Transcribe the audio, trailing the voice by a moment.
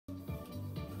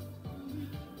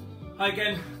Hi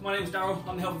again, my name is Daryl.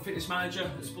 I'm the Health and Fitness Manager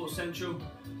at Sports Central.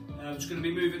 I'm just going to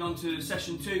be moving on to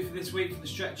session 2 for this week for the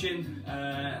stretching,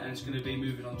 and it's going to be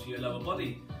moving on to your lower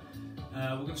body.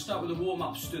 We're going to start with a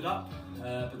warm-up stood up,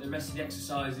 but the rest of the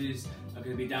exercises are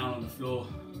going to be down on the floor,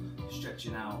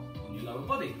 stretching out on your lower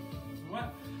body. All right.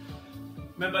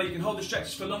 Remember, you can hold the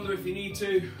stretches for longer if you need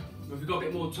to. If we've got a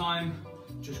bit more time,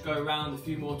 just go around a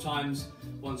few more times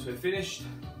once we're finished.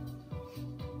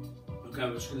 Okay,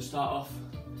 we're just going to start off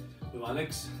with our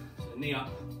legs. So knee up,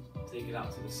 take it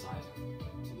out to the side.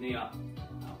 So knee up,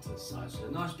 out to the side. So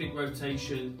a nice big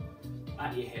rotation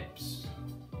at your hips.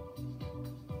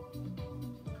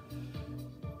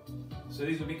 So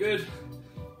these will be good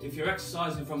if you're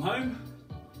exercising from home.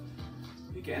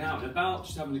 You're getting out and about,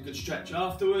 just having a good stretch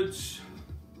afterwards.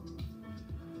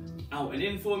 Out and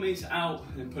in for me, so out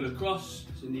and then pull across.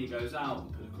 So knee goes out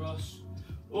and pull across.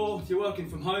 Or if you're working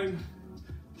from home,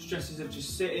 stresses of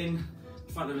just sitting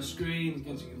in front of a screen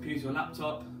against a computer or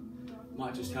laptop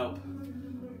might just help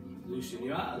loosen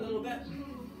you out a little bit.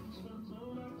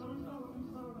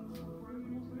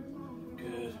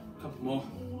 Good, a couple more.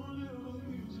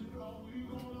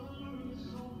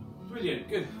 Brilliant,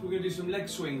 good. We're going to do some leg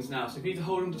swings now. So if you need to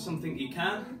hold on to something, you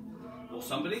can, or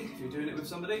somebody, if you're doing it with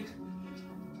somebody.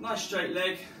 Nice straight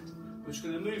leg. We're just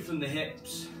going to move from the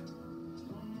hips.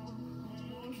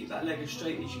 Keep that leg as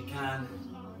straight as you can.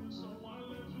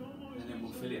 And then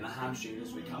we'll fill it in the hamstring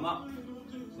as we come up.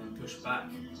 Then push back,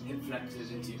 hip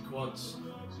flexors into your quads.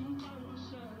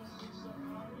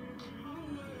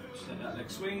 Just let that leg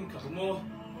swing, a couple more.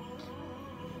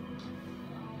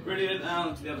 Brilliant,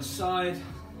 now to the other side.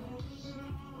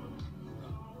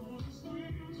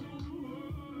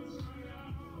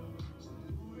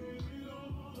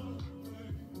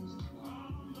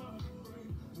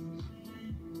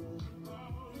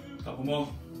 Couple more.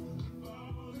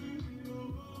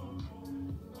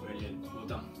 Brilliant, well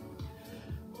done.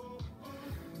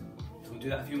 If we'll do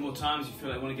that a few more times, if you feel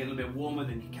like you want to get a little bit warmer,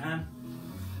 then you can.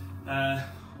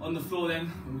 On the floor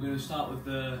then, we're going to start with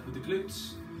the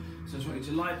glutes. So I just want you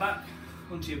to lie back,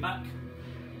 onto your back.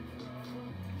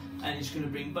 And you're just going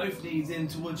to bring both knees in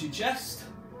towards your chest.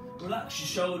 Relax your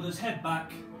shoulders, head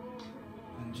back.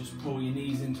 And just pull your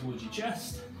knees in towards your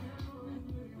chest.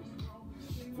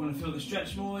 If you want to feel the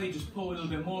stretch more, you just pull a little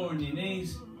bit more on your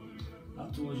knees,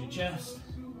 up towards your chest.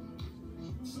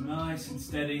 It's nice and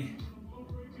steady.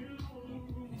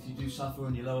 If you do suffer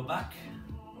on your lower back.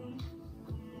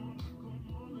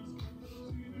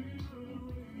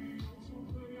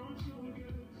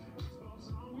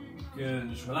 Good,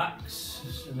 and just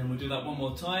relax. And then we'll do that one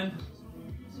more time.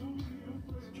 So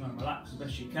try and relax as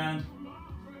best you can.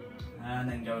 And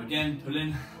then go again, pull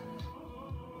in.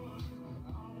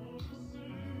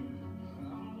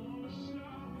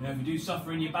 You know, if you do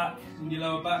suffer in your back, in your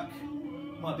lower back,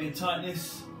 might be a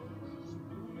tightness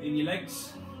in your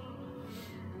legs.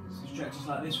 So stretches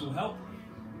like this will help.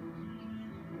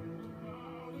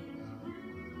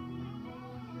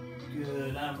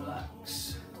 Good, and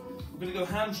relax. We're going to go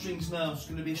hamstrings now. It's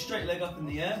going to be a straight leg up in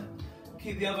the air.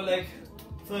 Keep the other leg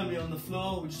firmly on the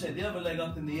floor. We'll just take the other leg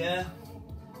up in the air.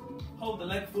 Hold the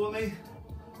leg for me,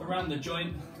 around the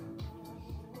joint.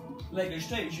 Leg as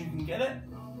straight as you can get it.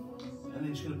 And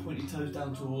then just going to point your toes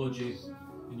down towards you,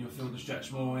 and you'll feel the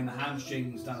stretch more in the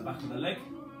hamstrings down the back of the leg.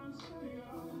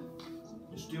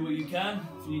 Just do what you can.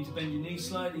 If you need to bend your knees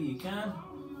slightly, you can.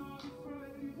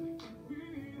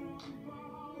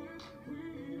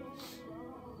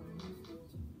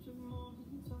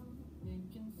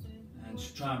 And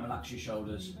just try and relax your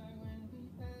shoulders.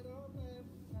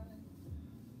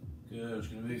 Good, I'm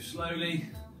just going to move slowly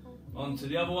onto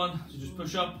the other one, so just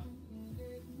push up.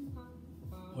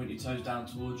 Point your toes down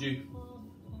towards you.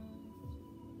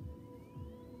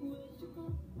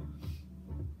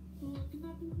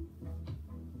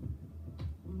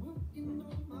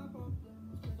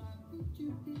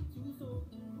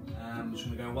 And I'm just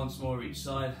going to go once more each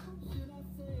side,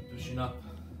 pushing up.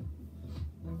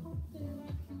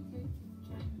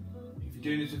 If you're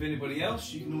doing this with anybody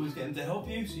else, you can always get them to help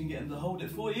you, so you can get them to hold it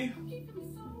for you.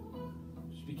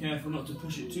 Just be careful not to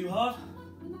push it too hard.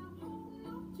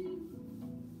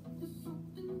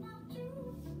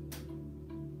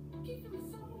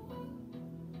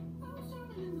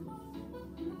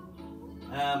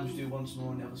 And just do once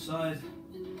more on the other side.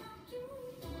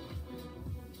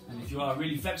 And if you are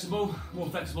really flexible, more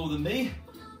flexible than me,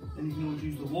 then you can always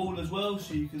use the wall as well,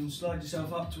 so you can slide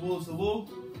yourself up towards the wall,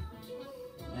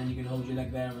 and you can hold your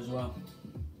leg there as well.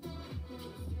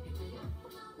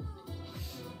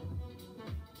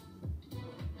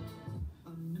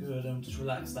 Good, and just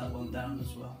relax that one down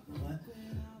as well. Right.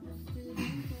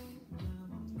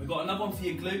 got another one for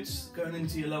your glutes, going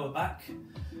into your lower back.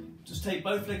 Just take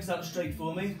both legs out straight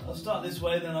for me. I'll start this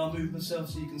way, then I'll move myself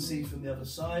so you can see from the other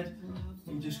side.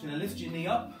 You're just going to lift your knee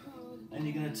up, and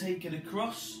you're going to take it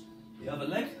across the other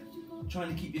leg,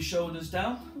 trying to keep your shoulders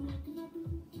down,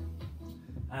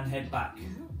 and head back.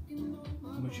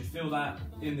 And we should feel that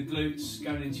in the glutes,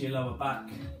 going into your lower back,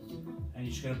 and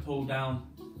you're just going to pull down.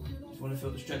 If you want to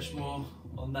feel the stretch more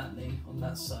on that knee, on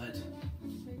that side.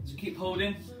 So keep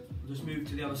holding. We'll just move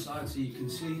to the other side so you can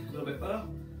see a little bit better.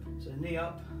 So knee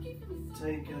up,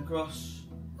 taking across,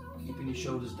 keeping your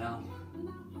shoulders down.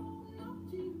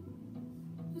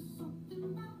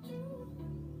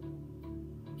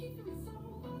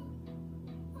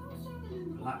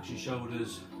 Relax your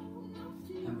shoulders,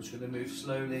 and we're just going to move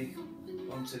slowly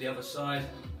onto the other side.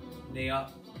 Knee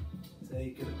up,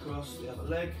 take it across the other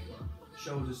leg,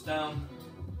 shoulders down,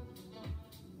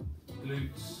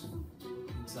 glutes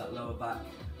into that lower back.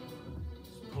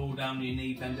 Just pull down your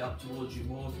knee, bend it up towards you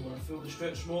more if you want to feel the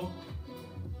stretch more.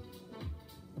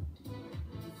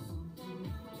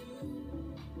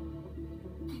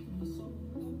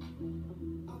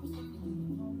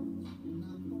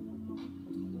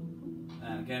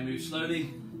 And again, move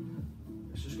slowly.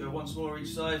 Let's just go once more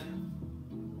each side.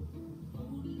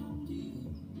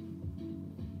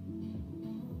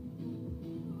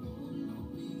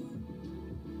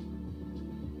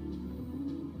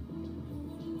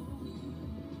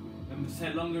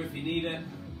 Take longer if you need it.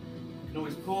 You can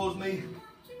always pause me.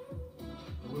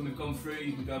 But when we've gone through,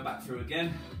 you can go back through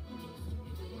again.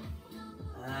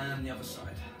 And the other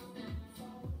side.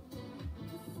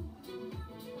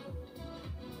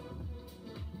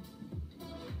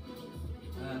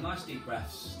 Nice deep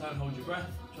breaths. Don't hold your breath.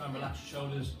 Try and relax your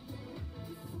shoulders.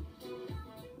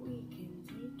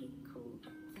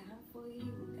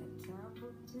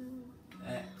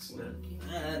 Excellent.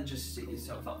 And just sit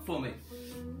yourself up for me.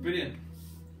 Brilliant.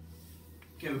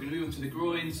 Okay, we're going to move on to the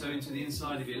groin, so into the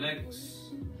inside of your legs.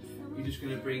 You're just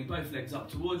going to bring both legs up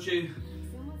towards you.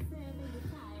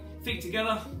 Feet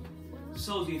together,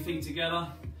 soles of your feet together.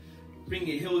 Bring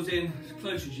your heels in as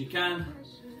close as you can.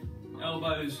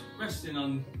 Elbows resting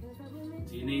on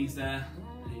to your knees there,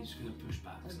 and you're just going to push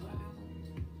back slightly.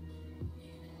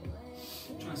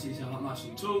 Try and see yourself up nice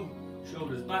and tall,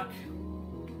 shoulders back.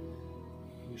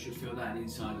 You should feel that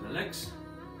inside of the legs.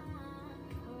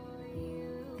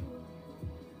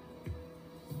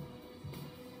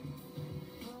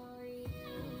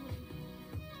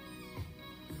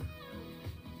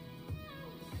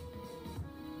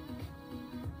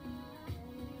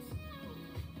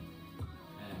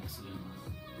 Excellent.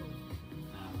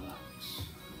 Now relax.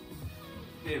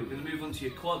 Okay, we're going to move on to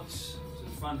your quads, to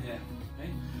the front here. Okay?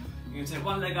 You're going to take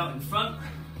one leg out in front,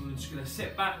 and we're just going to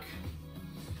sit back.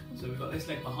 So we've got this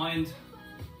leg behind.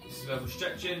 This is where we're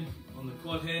stretching on the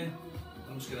quad here.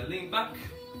 I'm just going to lean back,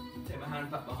 take my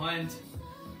hands back behind,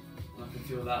 and I can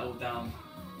feel that all down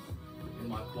in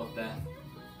my quad there.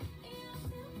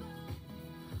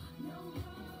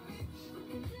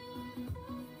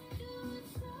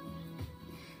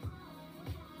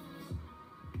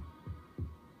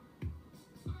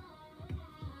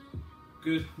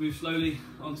 Good, move slowly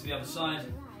onto the other side.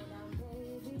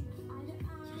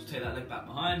 So just take that leg back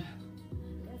behind.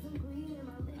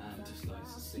 And just like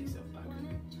to sit yourself back and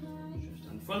stretch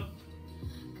down the front.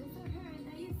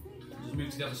 Just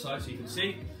move to the other side so you can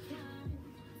see.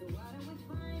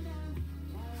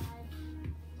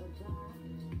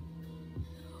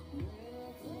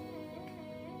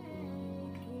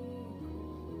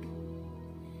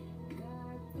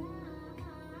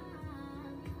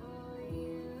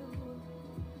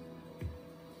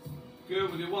 Good,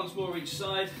 we'll do once more each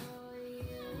side.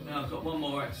 Now I've got one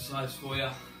more exercise for you.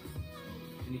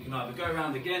 And you can either go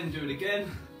around again, do it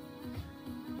again,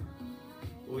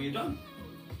 or you're done.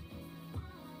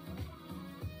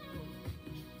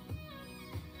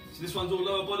 So this one's all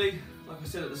lower body, like I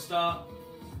said at the start.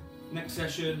 Next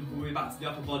session, we'll be back to the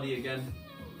upper body again.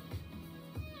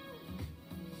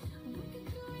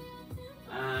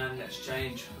 And let's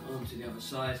change on to the other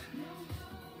side.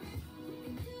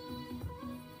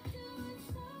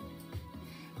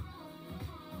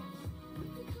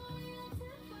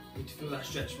 Need to feel that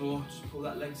stretch more, just pull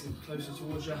that legs in closer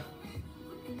towards you.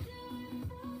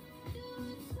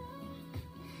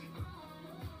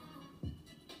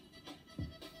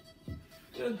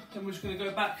 Good, then we're just going to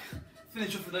go back,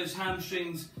 finish off with those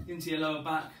hamstrings into your lower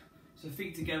back. So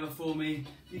feet together for me.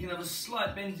 You can have a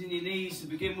slight bend in your knees to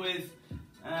begin with,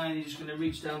 and you're just going to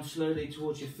reach down slowly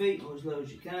towards your feet, or as low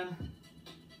as you can.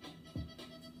 If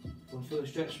you want to feel the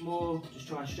stretch more, just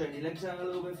try and straighten your legs out a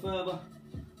little bit further.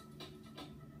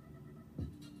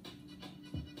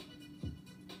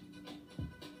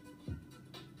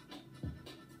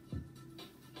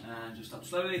 And just up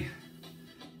slowly.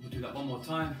 We'll do that one more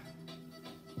time.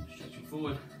 Stretching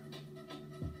forward.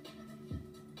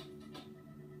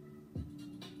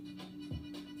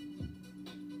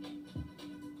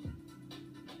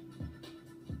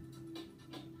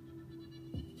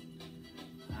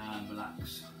 And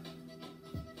relax.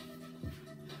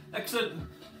 Excellent.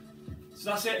 So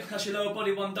that's it. That's your lower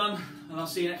body one done. And I'll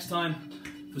see you next time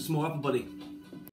for some more upper body.